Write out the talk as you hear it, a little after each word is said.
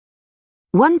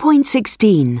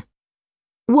1.16.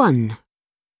 1.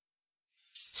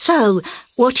 So,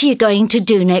 what are you going to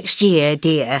do next year,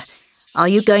 dear? Are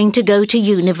you going to go to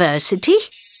university?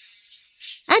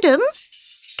 Adam,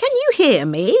 can you hear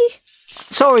me?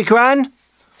 Sorry, Gran.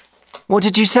 What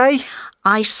did you say?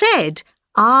 I said,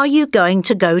 are you going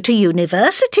to go to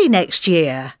university next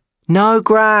year? No,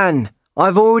 Gran.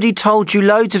 I've already told you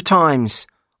loads of times.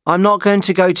 I'm not going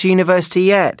to go to university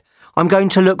yet. I'm going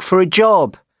to look for a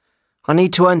job. I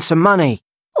need to earn some money.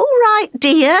 All right,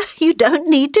 dear. You don't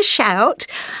need to shout.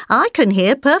 I can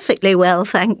hear perfectly well,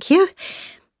 thank you.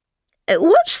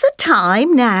 What's the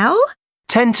time now?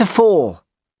 10 to 4.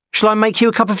 Shall I make you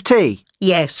a cup of tea?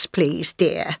 Yes, please,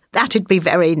 dear. That'd be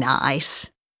very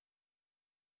nice.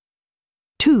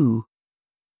 2.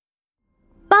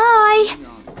 Bye.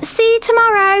 See you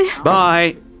tomorrow.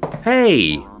 Bye.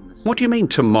 Hey, what do you mean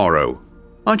tomorrow?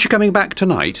 Aren't you coming back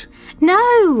tonight?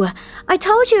 No, I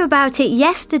told you about it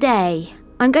yesterday.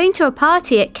 I'm going to a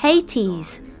party at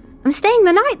Katie's. I'm staying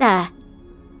the night there.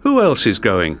 Who else is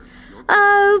going?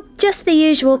 Oh, just the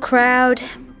usual crowd.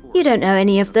 You don't know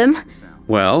any of them.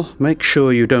 Well, make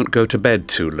sure you don't go to bed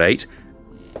too late.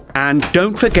 And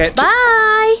don't forget...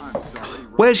 Bye!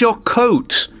 Where's your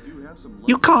coat?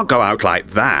 You can't go out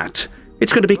like that.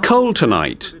 It's going to be cold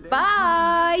tonight.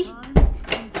 Bye!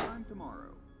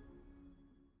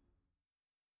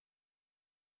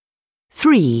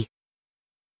 Three.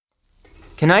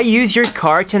 Can I use your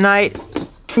car tonight?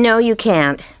 No, you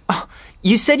can't. Oh,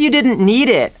 you said you didn't need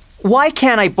it. Why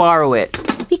can't I borrow it?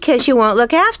 Because you won't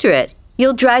look after it.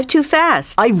 You'll drive too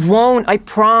fast. I won't, I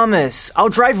promise. I'll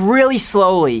drive really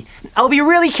slowly. I'll be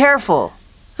really careful.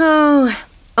 Oh,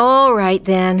 all right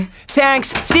then.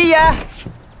 Thanks. See ya!